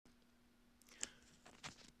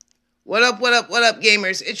What up,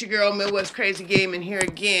 gamers? It's your girl, Midwest Crazy Gaming, here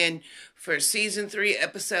again for Season 3,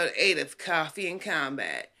 Episode 8 of Koffee N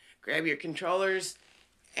Kombat. Grab your controllers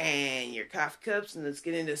and your coffee cups, and let's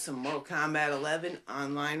get into some Mortal Kombat 11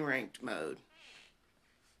 online ranked mode.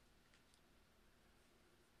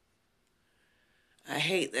 I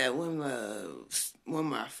hate that when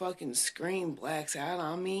my fucking screen blacks out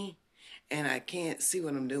on me and I can't see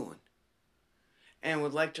what I'm doing. And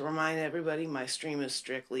would like to remind everybody my stream is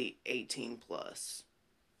strictly 18 plus.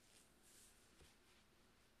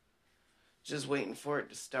 Just waiting for it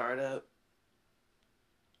to start up.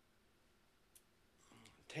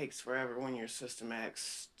 It takes forever when your system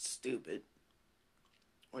acts stupid,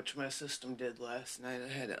 which my system did last night.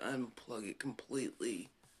 I had to unplug it completely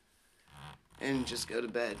and just go to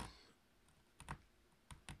bed.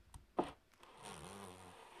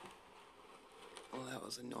 Well, that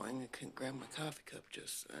was annoying. I couldn't grab my coffee cup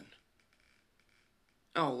just then.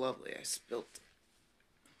 Oh, lovely. I spilt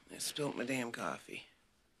my damn coffee.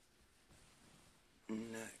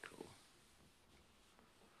 Not cool.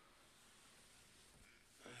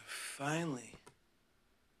 Finally.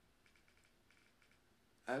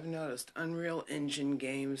 I've noticed Unreal Engine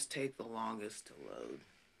games take the longest to load.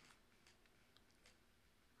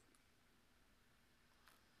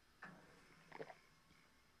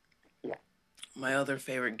 My other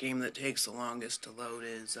favorite game that takes the longest to load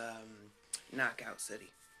is Knockout City.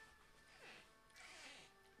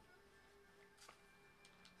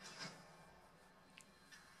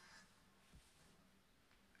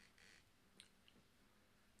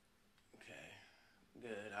 Okay,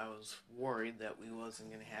 good. I was worried that we wasn't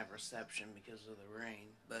going to have reception because of the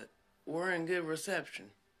rain, but we're in good reception.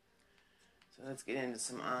 So let's get into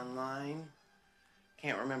some online.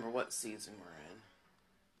 Can't remember what season we're in.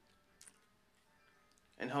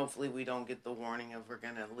 And hopefully we don't get the warning of we're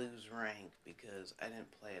going to lose rank because I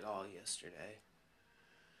didn't play at all yesterday.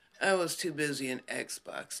 I was too busy in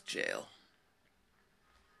Xbox jail.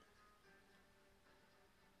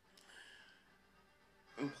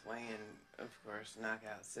 I'm playing, of course,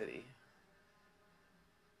 Knockout City.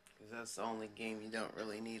 Because that's the only game you don't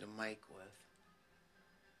really need a mic with.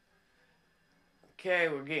 Okay,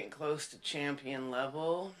 we're getting close to champion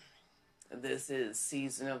level. This is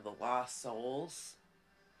Season of the Lost Souls.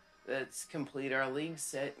 Let's complete our league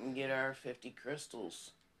set and get our 50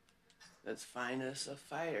 crystals. Let's find us a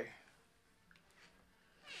fighter.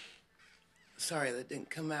 Sorry, that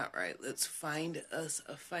didn't come out right. Let's find us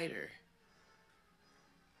a fighter.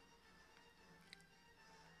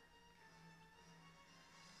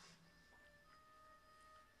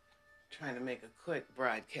 Trying to make a quick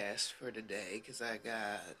broadcast for today because I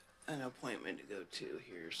got an appointment to go to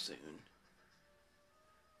here soon.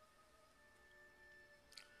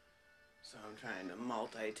 So I'm trying to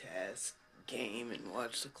multitask, game, and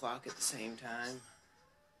watch the clock at the same time.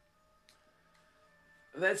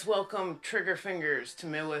 Let's welcome Trigger Fingers to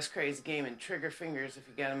Midwest Crazy Gaming. Trigger Fingers, if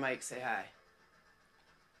you got a mic, say hi.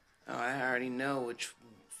 Oh, I already know which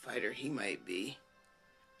fighter he might be.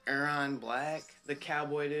 Aaron Black, the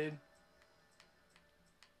cowboy dude.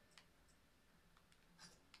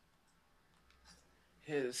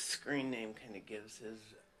 His screen name kind of gives his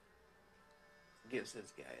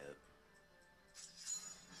guy up.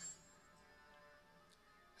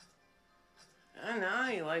 I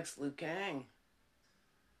know, he likes Liu Kang.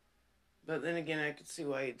 But then again, I could see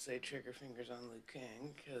why he'd say trigger fingers on Liu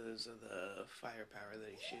Kang, because of the firepower that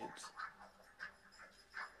he shoots.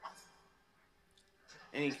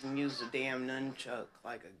 And he can use the damn nunchuck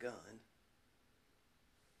like a gun.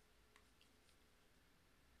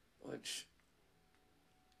 Which,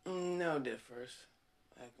 no differs.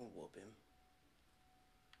 I can whoop him.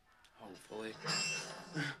 Hopefully.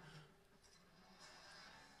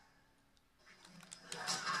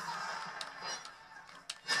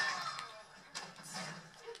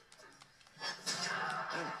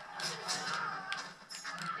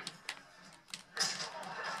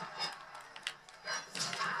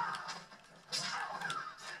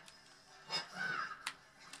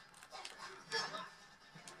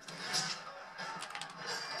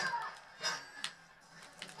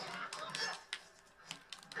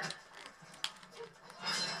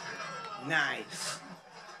 Nice.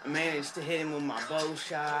 I managed to hit him with my bow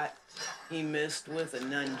shot. He missed with a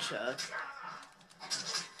nunchuck.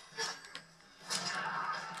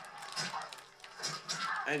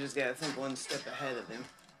 I just gotta think one step ahead of him.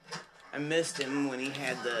 I missed him when he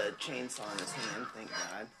had the chainsaw in his hand, thank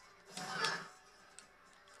God.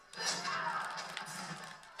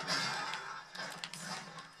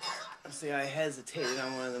 See, I hesitated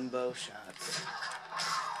on one of them bow shots.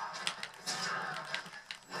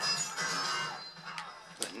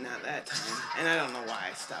 But not not that time. And I don't know why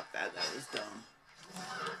I stopped that. That was dumb.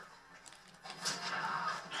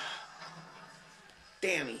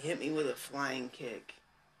 Damn, he hit me with a flying kick.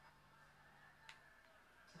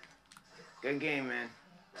 Good game, man.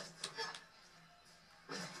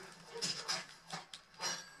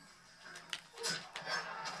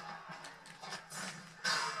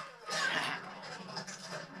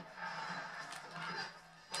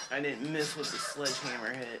 I didn't miss with the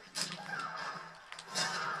sledgehammer hit.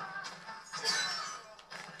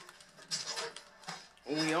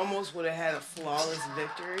 We almost would have had a flawless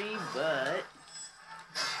victory, but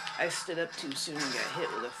I stood up too soon and got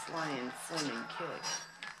hit with a flaming kick.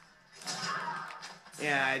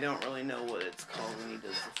 Yeah, I don't really know what it's called when he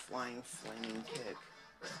does the flaming kick.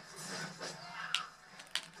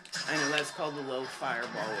 I know that's called the low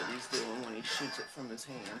fireball, what he's doing when he shoots it from his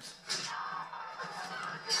hands.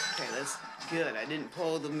 Okay, that's good. I didn't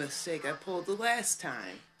pull the mistake I pulled the last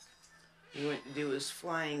time. He went to do his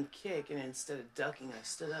flying kick, and instead of ducking, I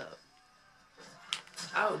stood up.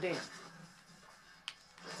 Oh, damn.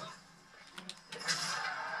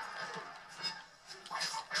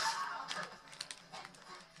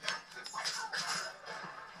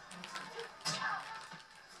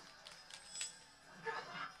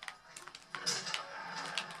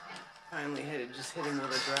 Finally just hit him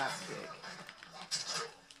with a drop kick.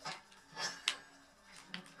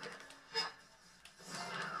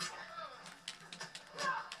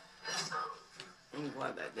 I'm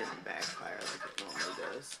glad that didn't backfire like it normally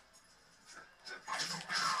does.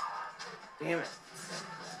 Damn it.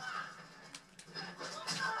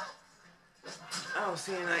 Oh,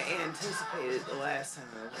 see, and I anticipated the last time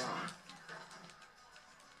I was wrong.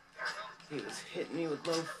 He was hitting me with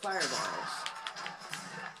low fireballs.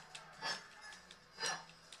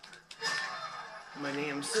 My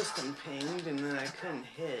damn system pinged and then I couldn't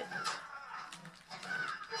hit.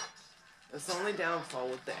 That's the only downfall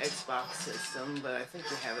with the Xbox system, but I think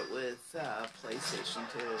we have it with PlayStation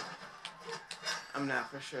too. I'm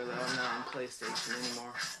not for sure though, I'm not on PlayStation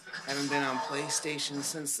anymore. I haven't been on PlayStation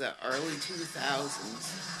since the early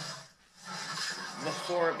 2000s.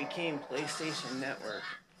 Before it became PlayStation Network.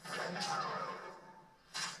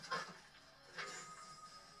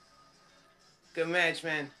 Good match,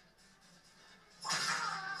 man.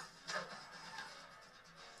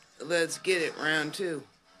 Let's get it, round 2.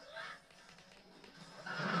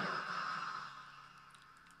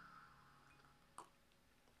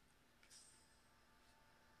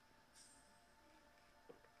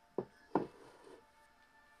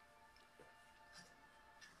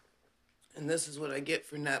 And this is what I get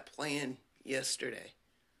for not playing yesterday.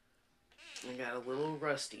 I got a little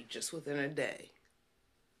rusty just within a day.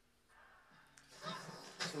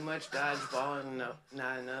 Too much dodgeball and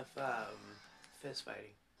not enough fist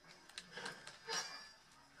fighting.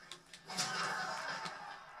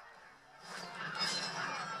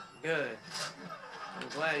 Good. I'm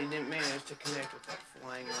glad he didn't manage to connect with that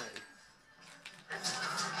flying leg.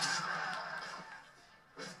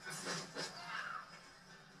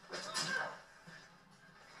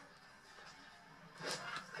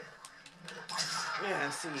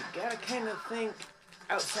 Yeah, so you gotta kind of think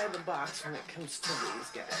outside the box when it comes to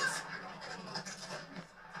these guys.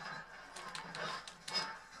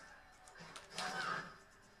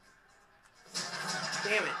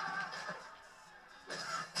 Damn it.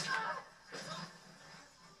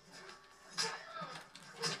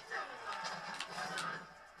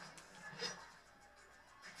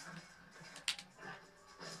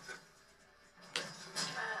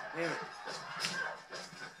 Damn it.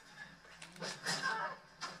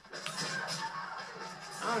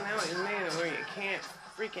 Oh, now he's made it where you can't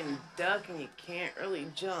freaking duck and you can't really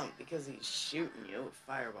jump because he's shooting you with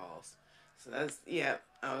fireballs. So that's, yeah,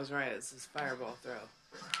 I was right. It's his fireball throw.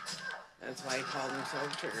 That's why he called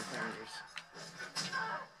himself Trigger Pounders.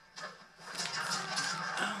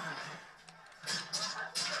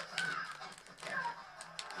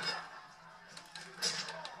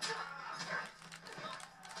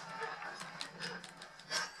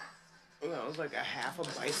 Oh, that was like a half a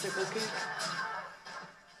bicycle kick.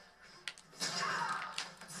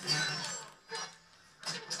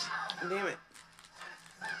 Damn it.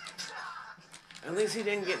 At least he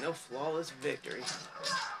didn't get no flawless victory.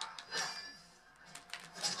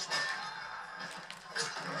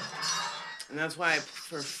 And that's why I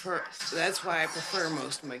prefer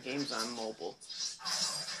most of my games on mobile.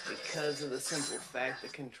 Because of the simple fact the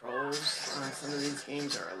controls on some of these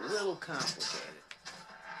games are a little complicated.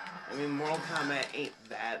 I mean, Mortal Kombat ain't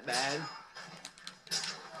that bad,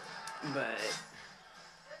 but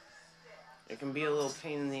it can be a little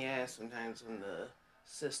pain in the ass sometimes when the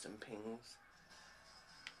system pings.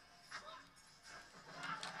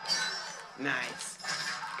 Nice.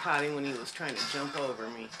 Caught him when he was trying to jump over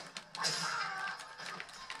me.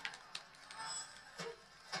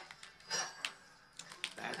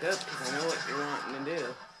 Back up, because I know what you're wanting to do.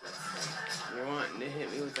 You're wanting to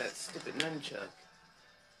hit me with that stupid nunchuck.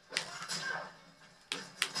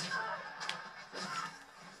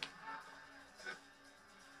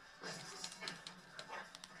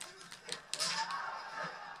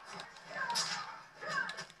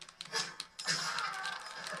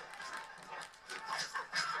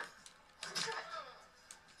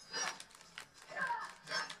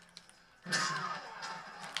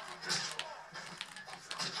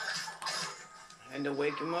 And to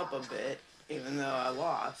wake him up a bit, even though I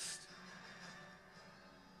lost.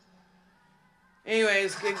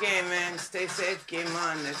 Anyways, good game, man. Stay safe. Game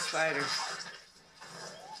on. Next fighter.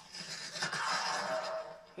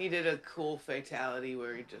 He did a cool fatality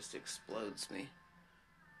where he just explodes me.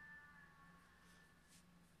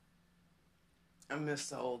 I miss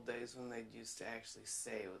the old days when they used to actually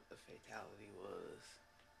say what the fatality was.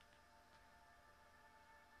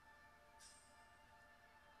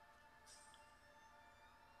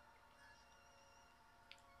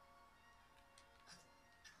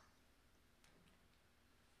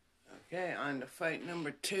 Okay, on to fight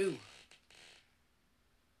number 2.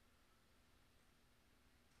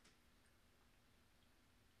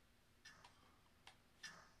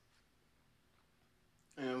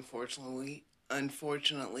 And unfortunately,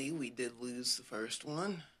 we did lose the first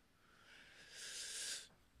one.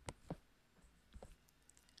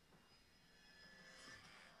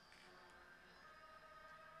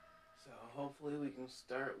 So hopefully we can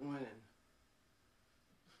start winning.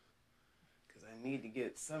 Because I need to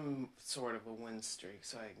get some sort of a win streak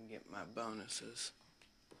so I can get my bonuses.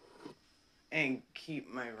 And keep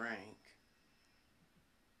my rank.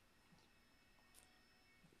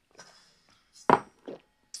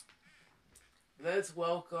 Let's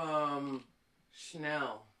welcome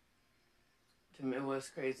Schnell to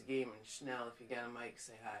Midwest Crazy Gaming. Schnell, if you got a mic,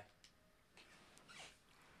 say hi.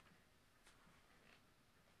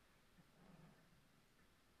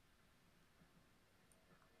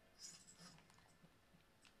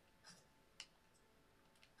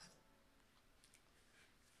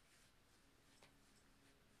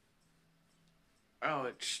 Oh,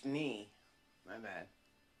 it's Schnee. My bad.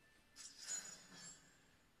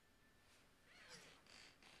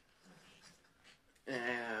 And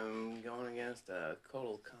I'm going against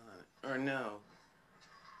Kotal Khan. Or no.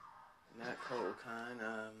 Not Kotal Khan.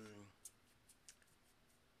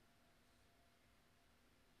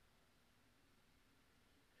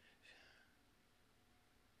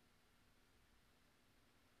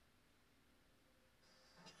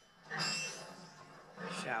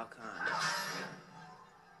 Shao Kahn.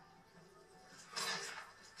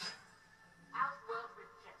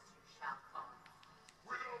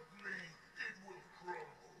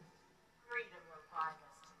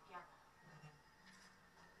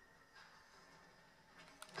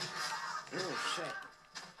 Oh, shit.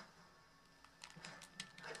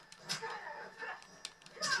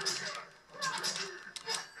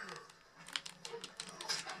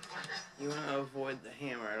 You want to avoid the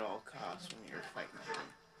hammer at all costs when you're fighting him.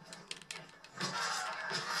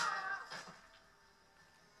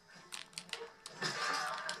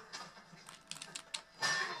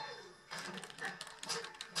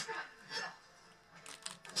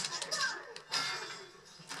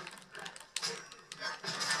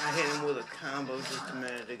 I hit him with a combo just a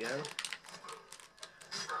minute ago.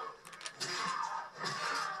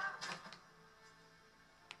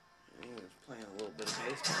 And he was playing a little bit of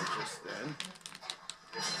baseball just then.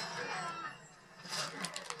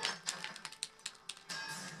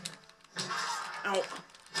 Ow!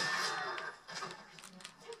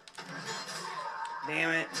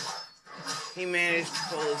 Damn it. He managed to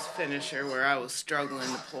pull his finisher where I was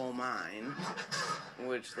struggling to pull mine,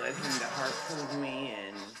 which led him to harpoon me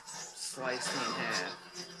and slice me in half.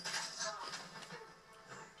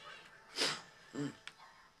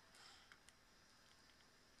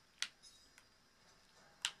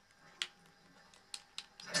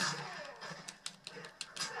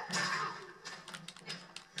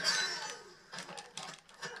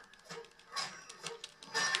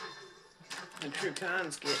 And True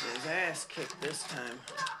Khan's getting his ass kicked this time.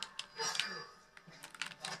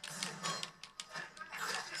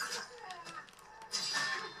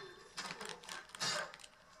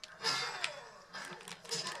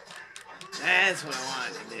 That's what I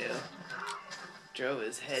wanted to do. Drove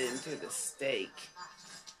his head into the stake.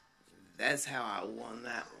 That's how I won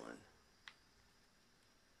that one.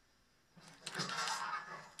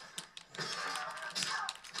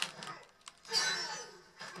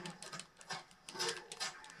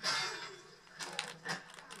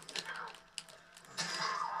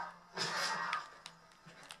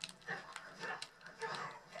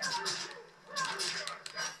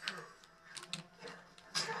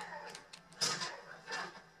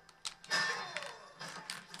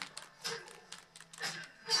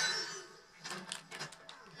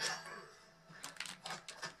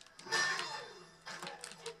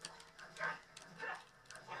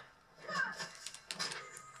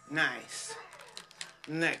 Nice.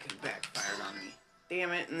 And that could backfire on me.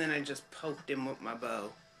 Damn it, and then I just poked him with my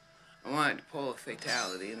bow. I wanted to pull a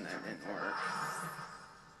fatality, and that didn't work.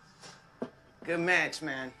 Good match,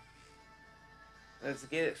 man. Let's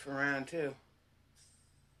get it for round 2.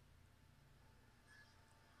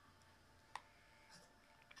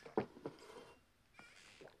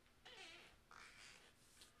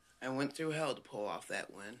 I went through hell to pull off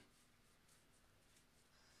that win.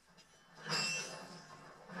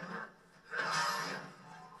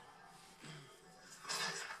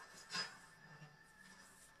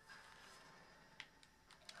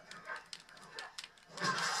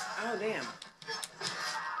 Oh, damn.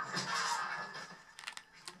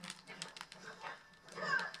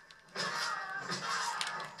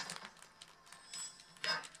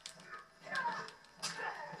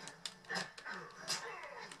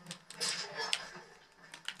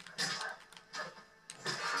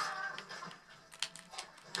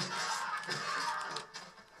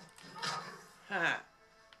 Haha.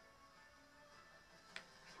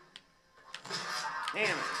 Damn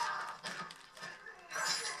it.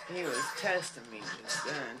 He was testing me just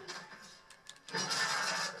then.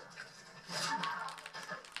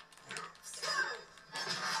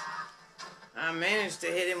 I managed to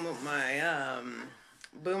hit him with my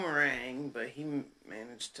boomerang, but he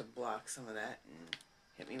managed to block some of that and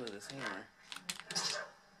hit me with his hammer.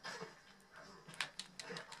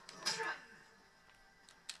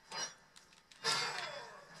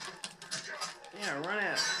 Yeah,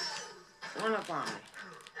 run up on me.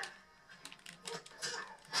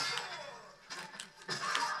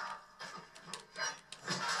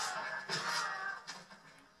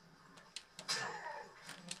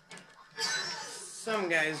 Some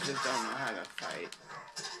guys just don't know how to fight.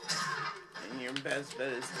 And your best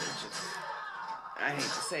bet is to just, I hate to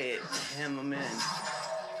say it, hem them in.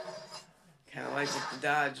 Kind of like with the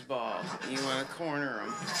dodgeball. You want to corner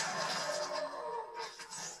them.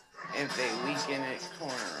 If they weaken it,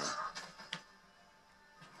 corner them.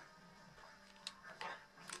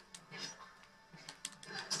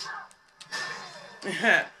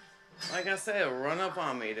 Like I said, run up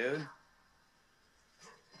on me, dude.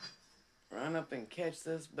 Run up and catch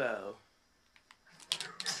this bow.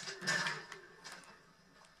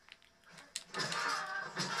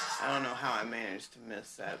 I don't know how I managed to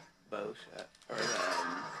miss that bow shot, or the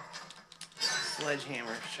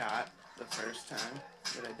sledgehammer shot the first time,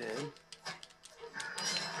 but I did.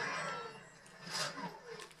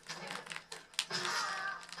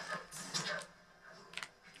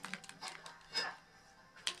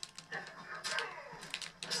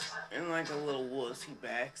 And like a little wuss, he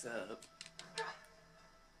backs up.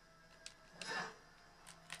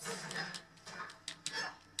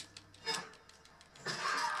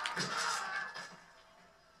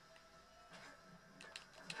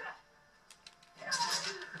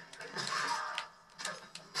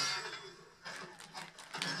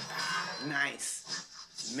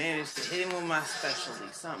 Nice. Managed to hit him with my specialty.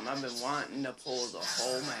 Something I've been wanting to pull the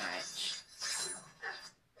whole match.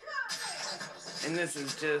 And this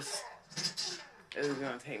is just, it's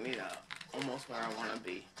going to take me to almost where I want to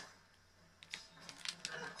be.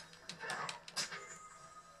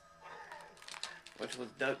 Which was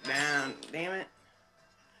ducked down. Damn it.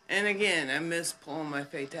 And again, I missed pulling my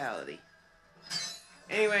fatality.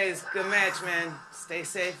 Anyways, good match, man. Stay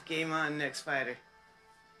safe. Game on, next fighter.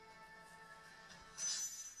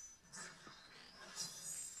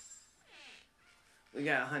 We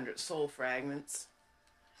got 100 soul fragments,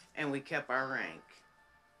 and we kept our rank.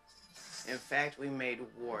 In fact, we made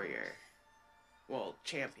warrior. Well,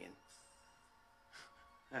 champion.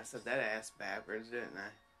 I said that ass backwards, didn't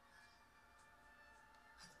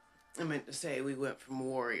I? I meant to say we went from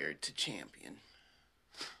warrior to champion.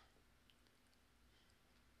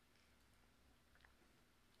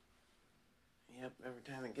 Yep, every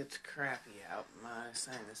time it gets crappy out, my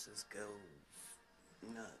sinuses go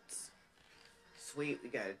nuts. Sweet, we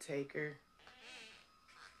got a taker.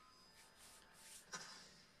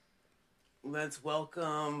 Let's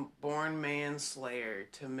welcome Born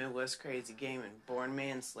Manslayer to Midwest Crazy Gaming. Born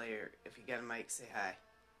Manslayer, if you got a mic, say hi.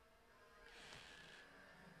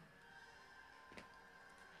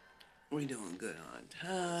 We doing good on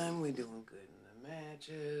time. We doing good in the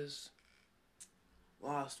matches.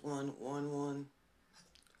 Lost one, won one.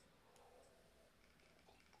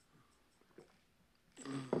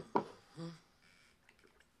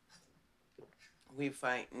 We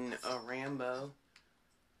fighting a Rambo.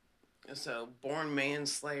 So, Born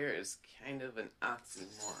Manslayer is kind of an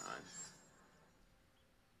oxymoron.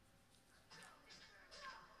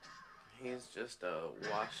 He's just a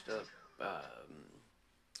washed up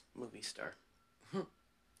movie star.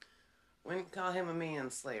 Wouldn't call him a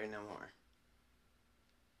manslayer no more.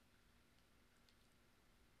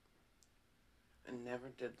 I never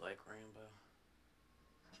did like Rambo.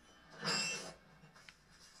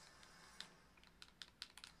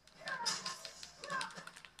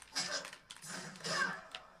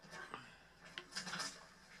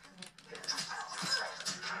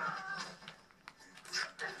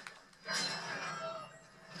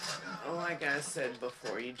 Like I said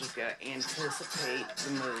before, you just gotta anticipate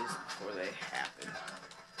the moves before they happen.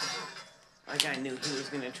 Like I knew he was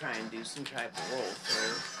gonna try and do some type of roll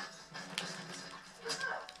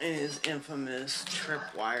through in his infamous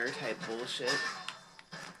tripwire type bullshit.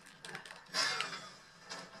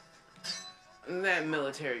 And that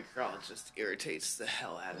military crawl just irritates the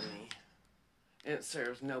hell out of me. It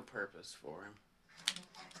serves no purpose for him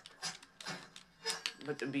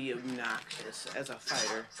but to be obnoxious as a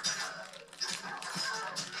fighter.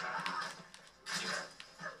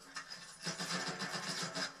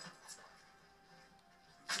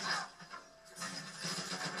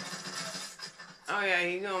 Oh yeah,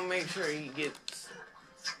 he's gonna make sure he gets...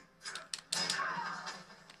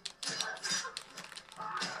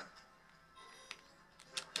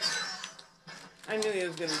 I knew he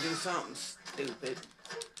was gonna do something stupid.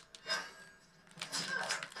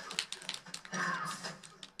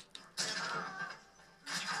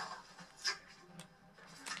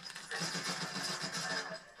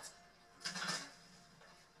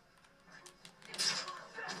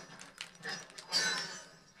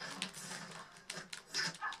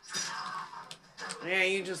 Yeah,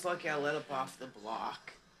 you just lucky I let up off the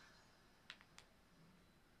block.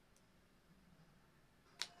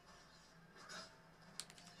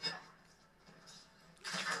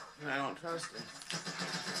 I don't trust him.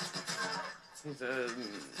 He's a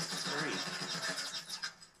freak.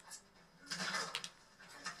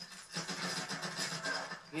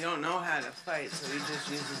 You don't know how to fight, so he just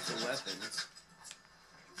uses the weapons.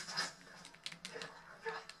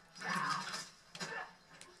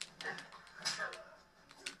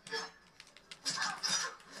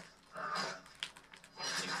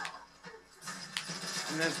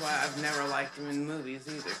 And that's why I've never liked him in movies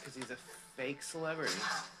either, because he's a fake celebrity.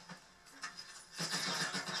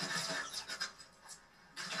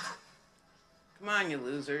 Come on, you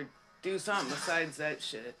loser. Do something besides that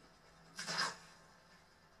shit.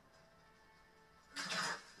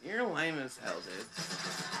 You're lame as hell, dude.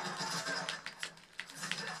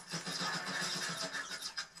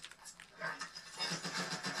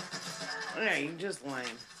 Yeah, you're just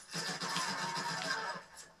lame.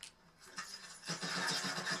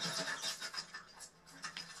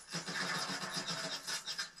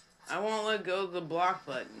 I won't let go of the block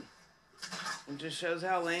button. It just shows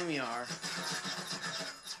how lame you are.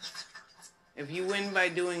 If you win by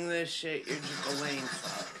doing this shit, you're just a lame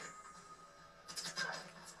fuck.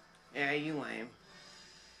 Yeah, you lame.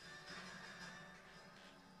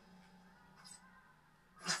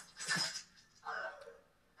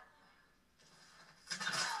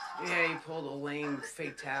 Yeah, you pulled a lame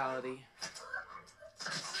fatality.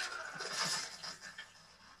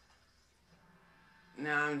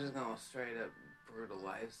 Now I'm just gonna straight up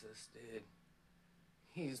brutalize this dude.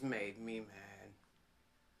 He's made me mad.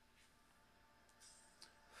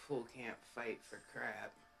 Fool can't fight for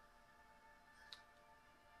crap.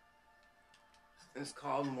 It's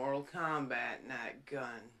called Mortal Kombat, not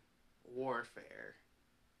gun warfare.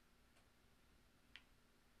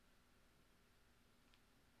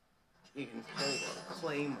 You can pull a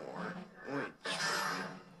claymore, which...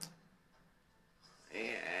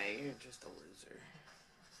 yeah, you're just a loser.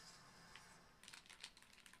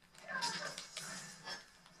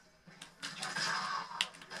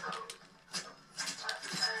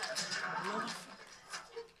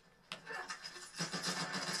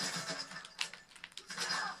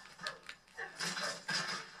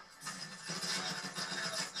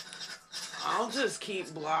 I'll just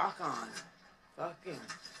keep block on. Fucking.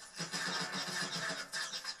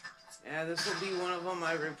 Yeah, this will be one of them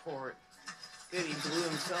I report. Good, he blew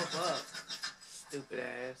himself up. Stupid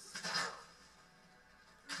ass.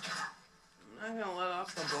 I'm not gonna let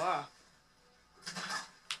off the block.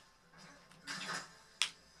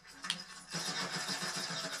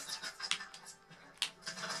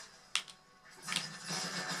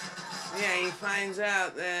 Yeah, he finds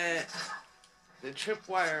out that the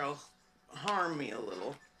tripwire will harm me a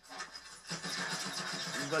little.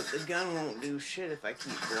 But the gun won't do shit if I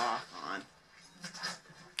keep block on.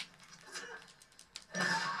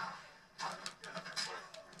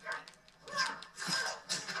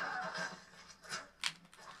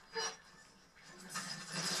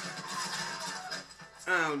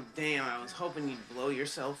 Oh, damn, I was hoping you'd blow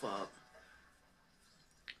yourself up.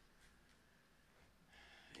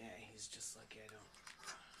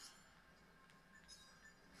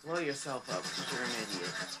 Blow yourself up because you're an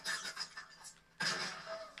idiot.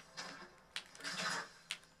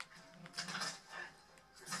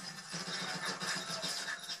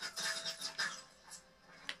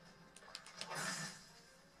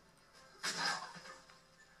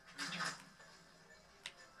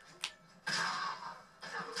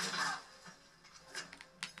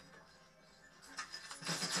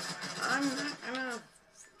 I'm not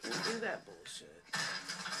gonna do that bullshit.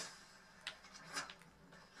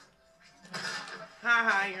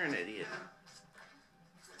 Haha, you're an idiot.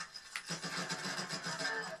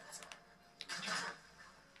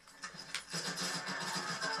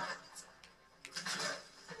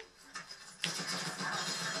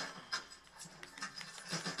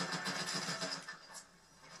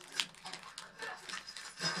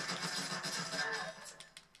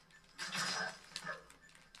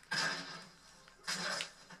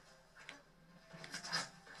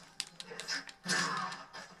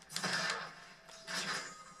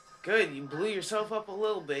 Good, you blew yourself up a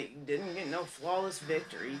little bit. You didn't get no flawless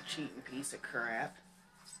victory, cheating piece of crap.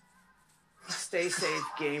 Stay safe,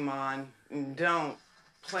 game on, and don't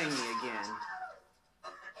play me again.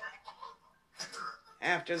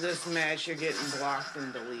 After this match, you're getting blocked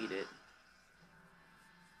and deleted.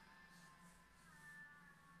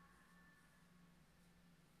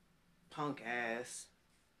 Punk ass.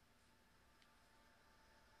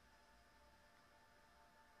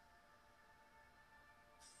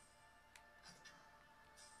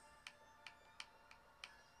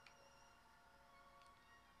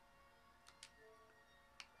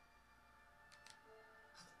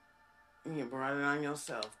 You brought it on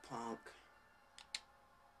yourself, punk.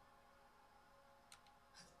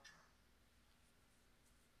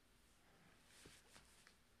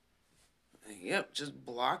 Yep, just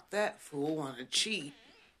block that fool on a cheat.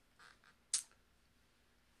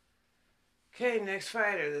 Okay, next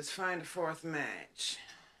fighter. Let's find a fourth match.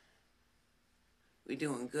 We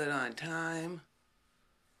doing good on time.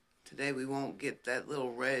 Today we won't get that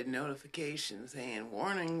little red notification saying,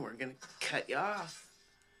 warning, we're going to cut you off.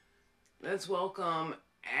 Let's welcome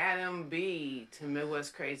Adam B to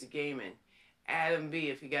Midwest Crazy Gaming. Adam B,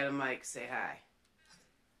 if you got a mic, say hi.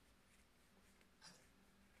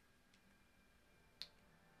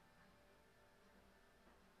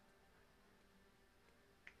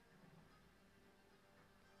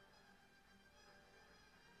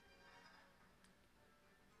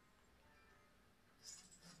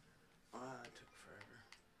 It took forever.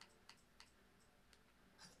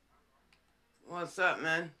 What's up,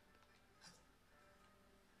 man?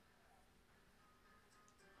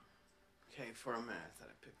 Okay, for a minute, I thought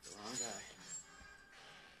I picked the wrong guy.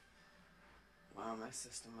 Wow, my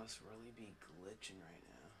system must really be glitching right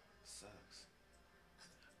now. Sucks.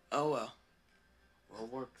 Oh well. We'll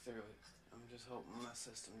work through it. I'm just hoping my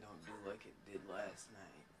system don't do like it did last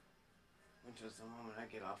night. Which is the moment I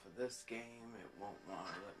get off of this game, it won't want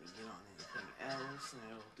to let me get on anything else, and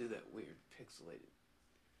it'll do that weird pixelated.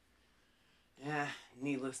 Yeah,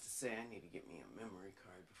 needless to say, I need to get me a memory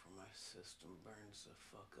card before my system burns the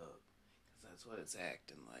fuck up. Because that's what it's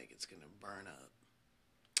acting like. It's going to burn up.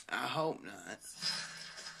 I hope not.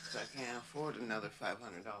 Because I can't afford another $500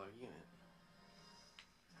 unit.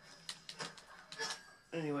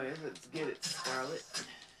 Anyway, let's get it, Scarlet.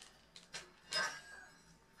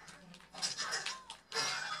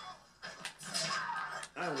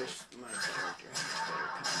 I wish my character had better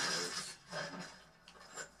combos.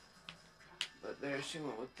 But there she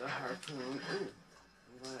went with the harpoon. Ooh,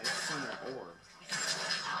 I'm glad I seen her orb.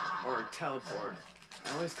 Or teleport. I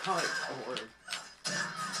always call it orb.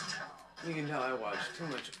 You can tell I watch too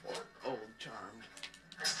much old Charmed.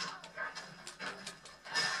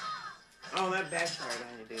 Oh, that backfired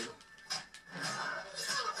on you, dude.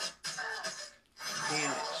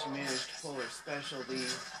 Damn it, she managed to pull her specialty.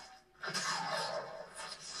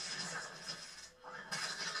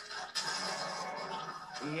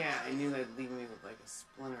 Yeah, I knew that'd leave me with like a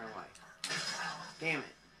splinter life. Damn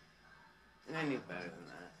it. And I knew better than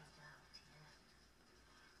that.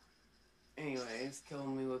 Anyways,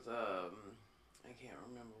 killed me with, I can't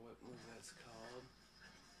remember what move that's called.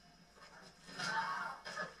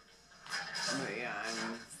 But yeah,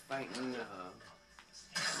 I'm fighting,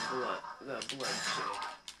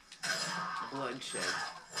 Bloodshed.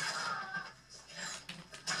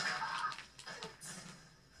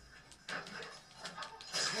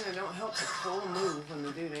 Kinda don't help to pull a move when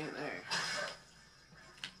the dude ain't there.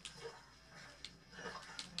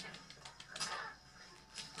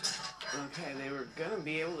 Okay, they were gonna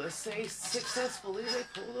be able to say successfully they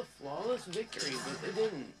pulled a flawless victory, but they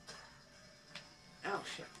didn't. Oh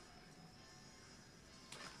shit.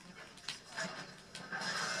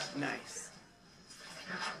 Nice.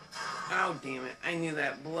 Oh, damn it. I knew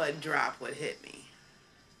that blood drop would hit me.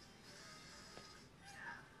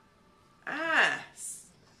 Ah.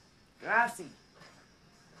 Grassy.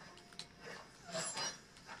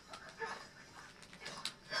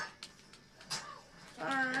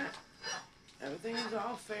 Alright. Everything is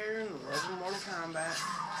all fair in the love of Mortal Kombat.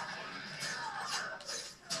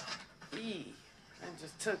 Eee. I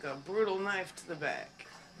just took a brutal knife to the back.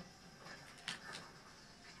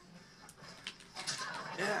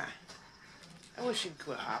 Yeah. I wish you'd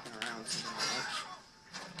quit hopping around so much.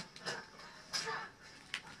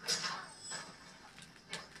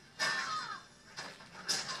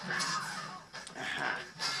 Aha.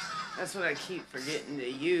 That's what I keep forgetting to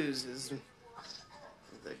use is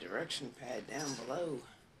the direction pad down below.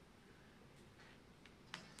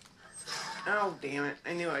 Oh, damn it.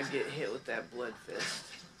 I knew I'd get hit with that blood fist.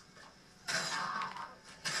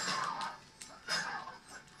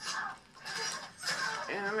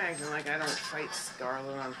 And I'm acting like I don't fight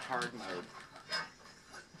Scarlet on hard mode.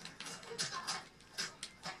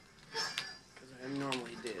 Because I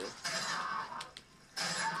normally do.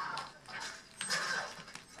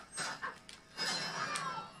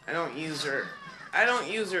 I don't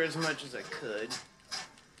use her as much as I could.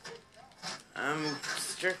 I'm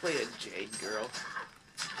strictly a Jade girl.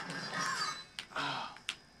 Oh.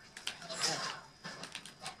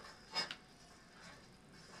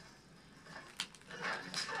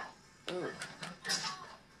 Ooh.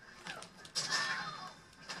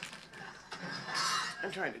 I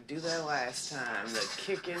tried to do that last time, the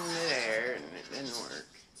kick in midair, and it didn't work.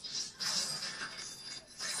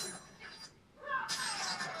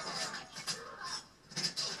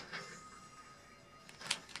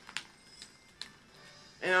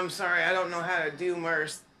 And I'm sorry, I don't know how to do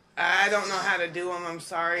Merc. I don't know how to do them, I'm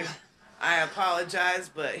sorry. I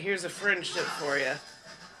apologize, but here's a friendship for you.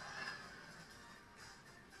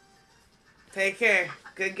 Take care.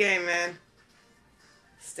 Good game, man.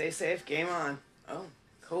 Stay safe. Game on. Oh,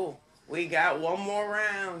 cool. We got one more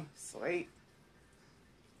round. Sweet.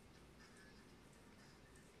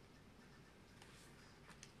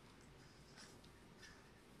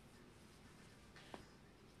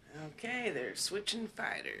 Okay, they're switching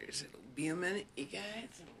fighters. It'll be a minute, you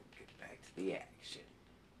guys, and we'll get back to the action.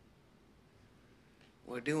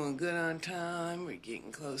 We're doing good on time. We're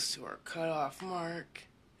getting close to our cutoff mark,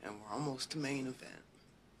 and we're almost to main event.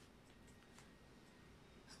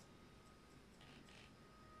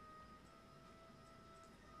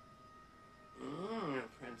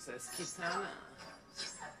 Princess Kitana.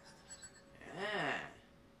 Yeah.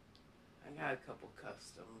 I got a couple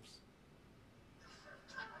customs.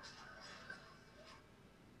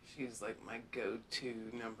 She's like my go-to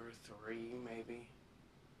number 3, maybe.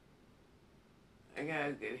 I got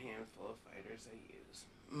a good handful of fighters I use.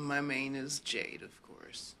 My main is Jade, of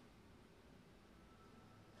course.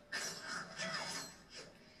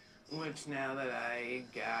 Which, now that I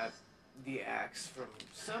got the axe from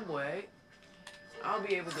Subway, I'll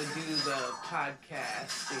be able to do the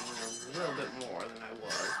podcasting a little bit more than I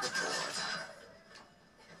was before.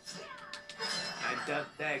 I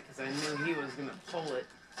ducked that because I knew he was going to pull it.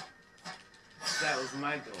 That was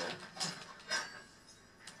my goal.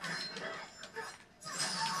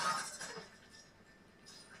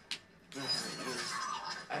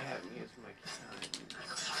 I haven't used my katana in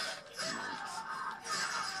months.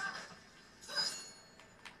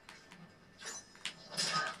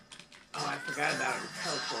 Oh, I forgot about her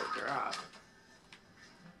teleport drop.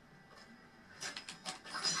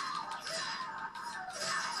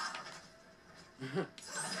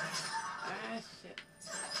 Ah, shit.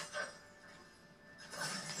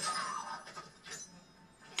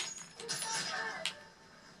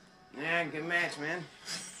 Yeah, good match, man.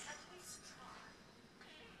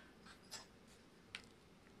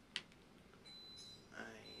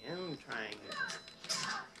 I am trying it,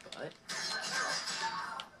 but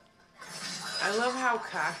I love how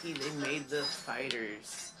cocky they made the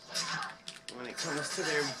fighters when it comes to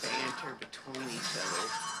their banter between each other.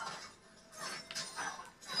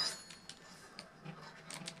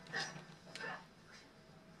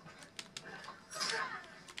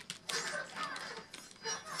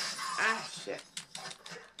 Ah, shit.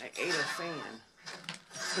 I ate a fan.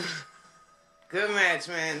 Good match,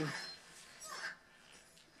 man.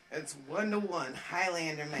 It's 1-1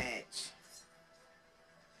 Highlander match.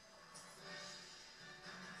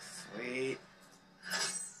 Sweet.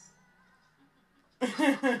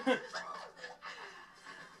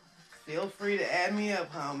 Feel free to add me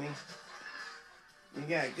up, homie. You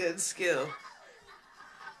got good skill.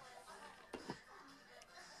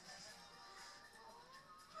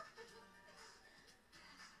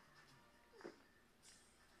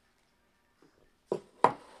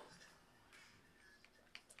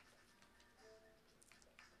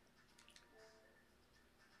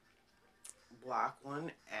 block one,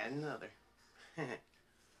 add another. That's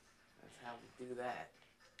how we do that.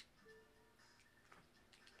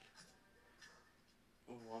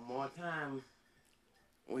 One more time.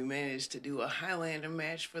 We managed to do a Highlander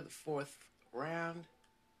match for the 4th round.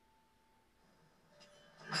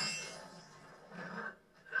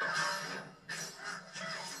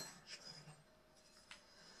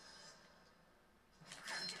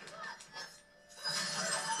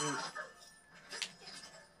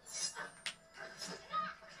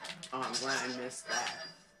 Oh, I'm glad I missed that.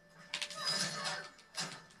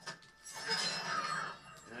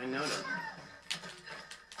 And I know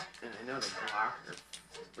the blocker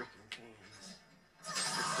freaking fans.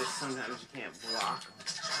 It's just sometimes you can't block them.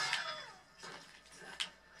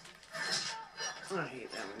 I hate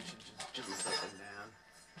that when she just jumps up and down.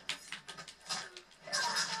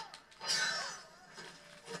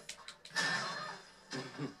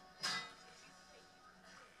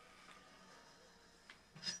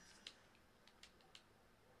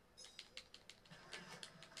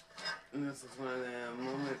 And this is one of the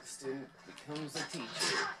moments student becomes a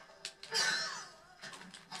teacher.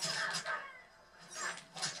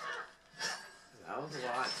 I was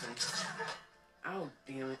watching. Oh,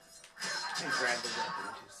 damn it. I grabbed the weapon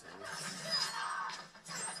too soon.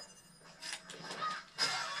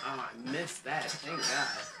 Oh, I missed that. Thank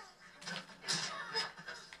God.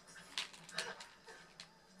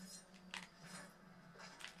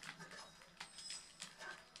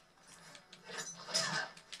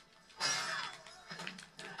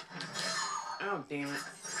 Oh, damn it.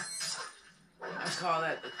 I call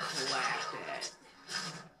that the clap that.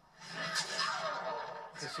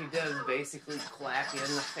 Because she does basically clap you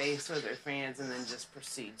in the face with her fans and then just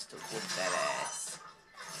proceeds to whoop that ass.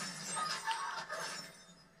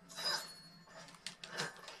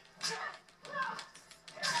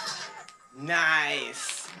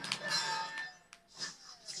 Nice.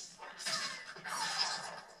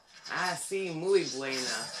 I see muy buena.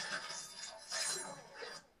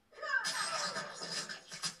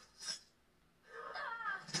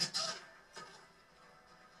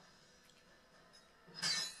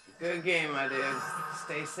 Good game, my dude.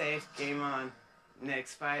 Stay safe. Game on.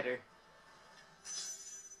 Next fighter.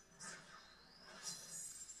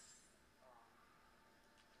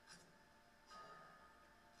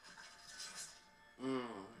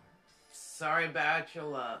 Sorry about your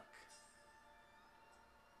luck.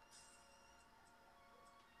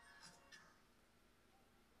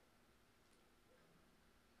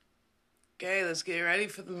 Okay, let's get ready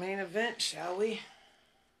for the main event, shall we? Okay.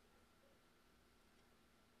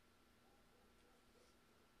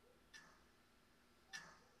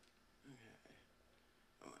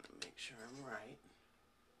 I want to make sure I'm right.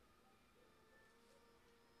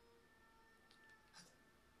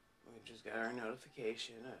 We just got our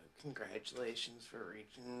notification. Congratulations for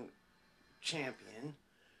reaching champion.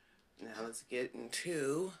 Now let's get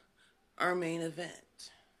into our main event.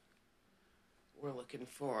 We're looking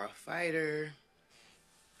for a fighter.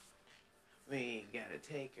 We got a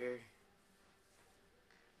taker.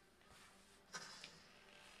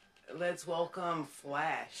 Let's welcome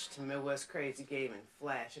Flash to Midwest Crazy Gaming.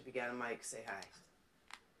 Flash, if you got a mic, say hi.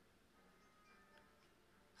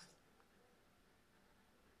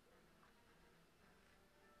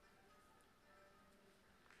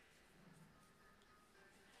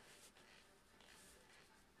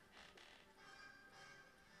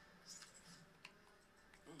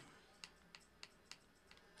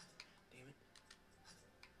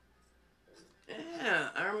 Yeah,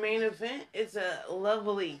 our main event is a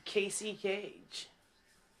lovely Casey Cage.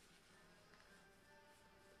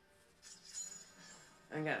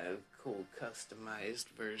 I got a cool customized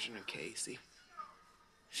version of Casey.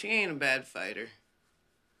 She ain't a bad fighter.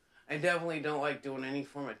 I definitely don't like doing any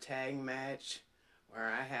form of tag match where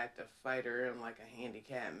I have to fight her in like a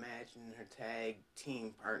handicap match and her tag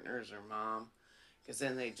team partners or mom. Because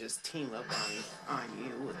then they just team up on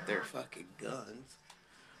you with their fucking guns.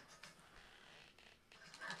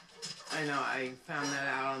 I know, I found that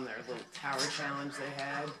out on their little tower challenge they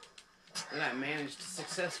had. And I managed to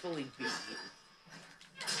successfully beat it.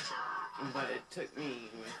 But it took me,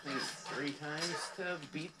 I think, 3 times to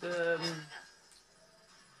beat the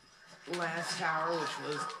last tower, which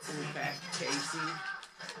was, in fact, Casey.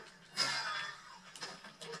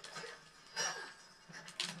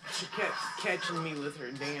 She kept catching me with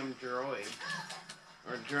her damn droid.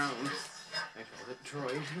 Or drone. I called it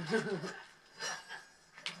droid.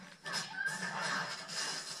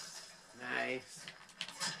 Nice.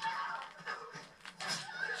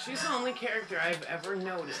 She's the only character I've ever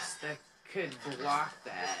noticed that could block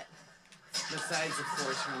that, besides, of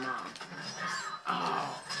course, her mom.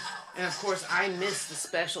 Oh, And of course, I miss the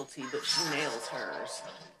specialty, but she nails hers.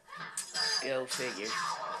 Go figure.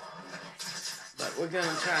 But we're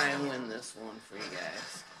gonna try and win this one for you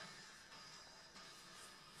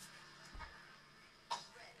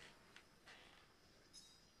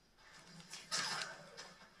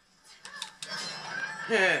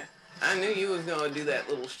guys. I knew you was gonna do that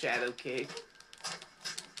little shadow kick.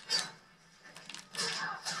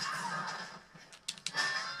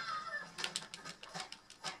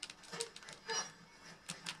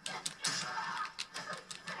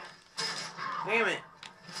 Damn it.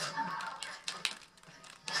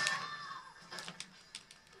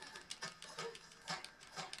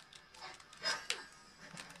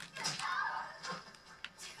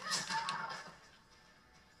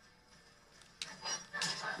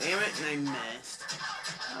 Damn it, and I missed.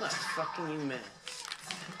 How the fuck can you miss?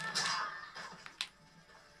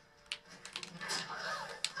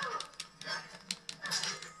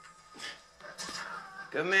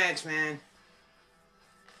 Good match, man.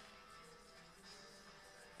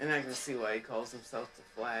 And I can see why he calls himself the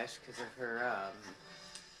Flash, because of her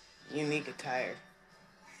unique attire.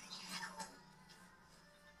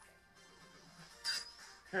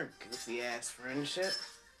 Her goofy ass friendship.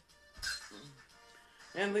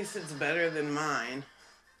 At least it's better than mine.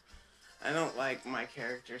 I don't like my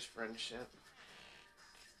character's friendship.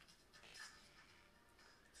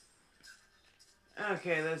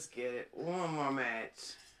 Okay, let's get it. One more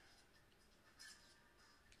match.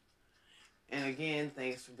 And again,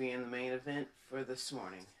 thanks for being the main event for this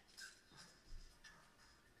morning.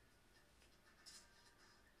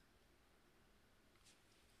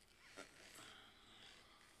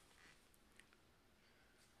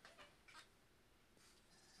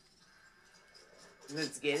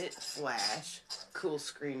 Let's get it. Flash. Cool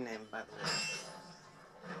screen name, by the way.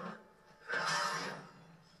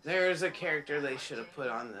 There's a character they should have put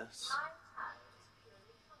on this.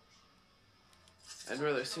 I'd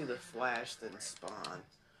rather see the Flash than Spawn.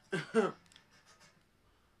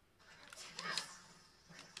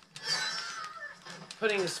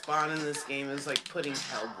 Putting Spawn in this game is like putting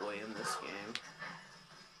Hellboy in this game.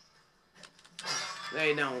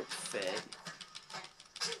 They don't fit.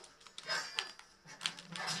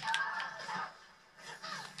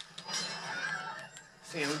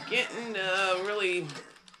 See, I'm getting to really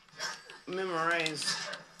memorize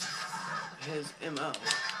his MO.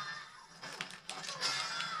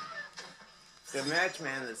 Good match,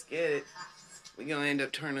 man. Let's get it. We're going to end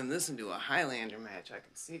up turning this into a Highlander match. I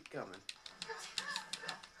can see it coming.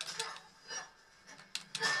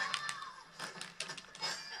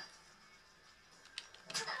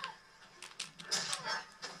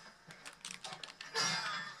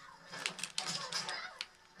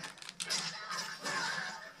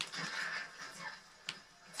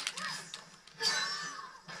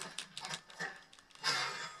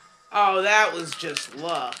 Oh, that was just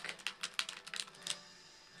luck.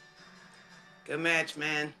 Good match,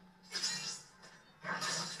 man. I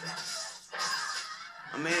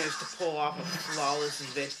managed to pull off a flawless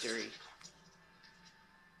victory.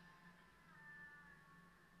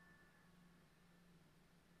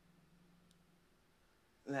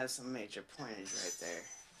 That's some major pointage right there.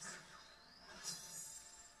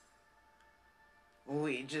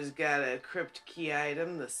 We just got a crypt key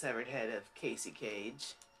item, the severed head of Casey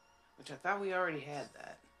Cage. Which I thought we already had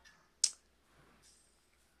that.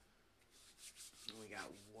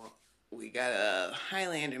 We got a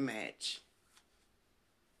Highlander match.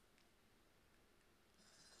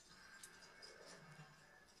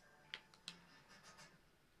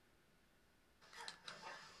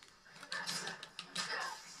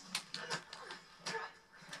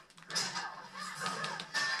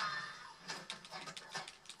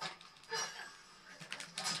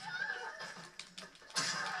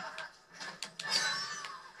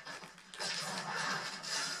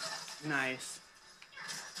 Nice.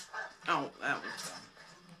 Oh, that was dumb.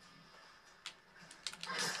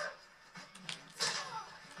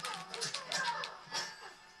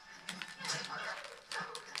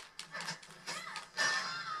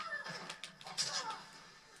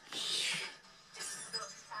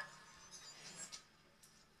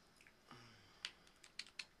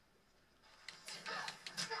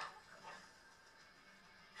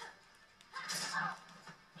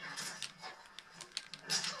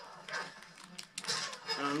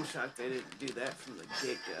 I'm shocked they didn't do that from the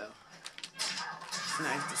get-go. It's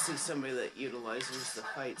nice to see somebody that utilizes the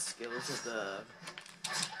fight skills of the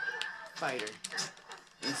fighter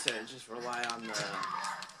instead of just rely on the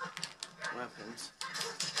weapons.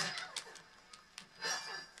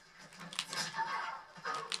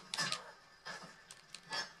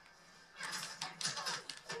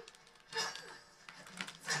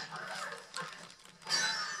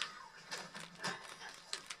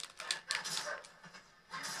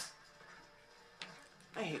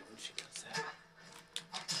 I hate when she does that.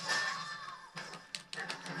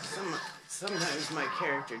 Sometimes my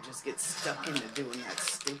character just gets stuck into doing that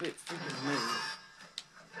stupid freaking move.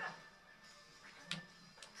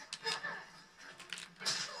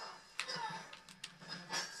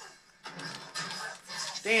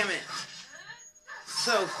 Damn it.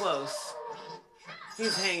 So close.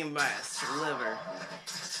 He's hanging by a sliver.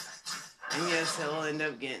 And yes, he'll end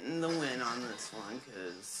up getting the win on this one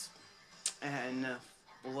because I had enough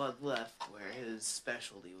blood left where his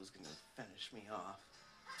specialty was going to finish me off.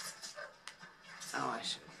 Oh, I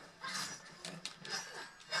should.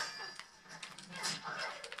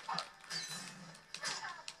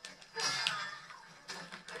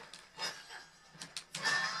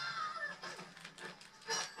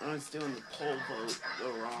 I was doing the pole vote the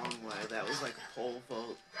wrong way. That was like a pole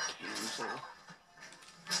vote cancel.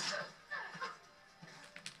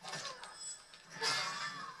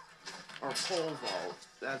 Or pole vault.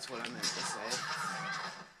 That's what I meant to say.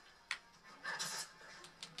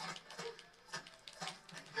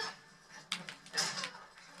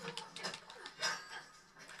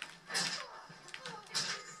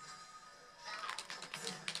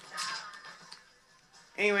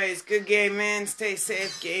 Anyways, good game, man. Stay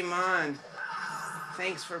safe. Game on.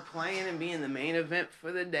 Thanks for playing and being the main event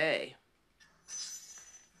for the day.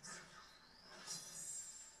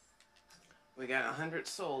 We got 100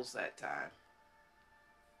 souls that time.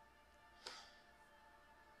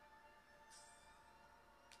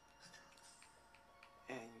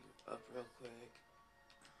 And up real quick.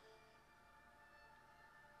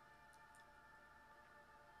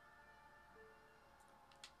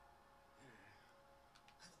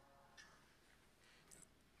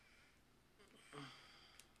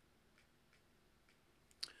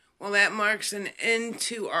 Well, that marks an end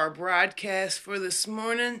to our broadcast for this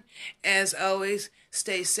morning. As always,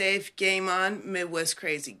 stay safe, game on, Midwest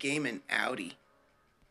Crazy Gaming, Audi.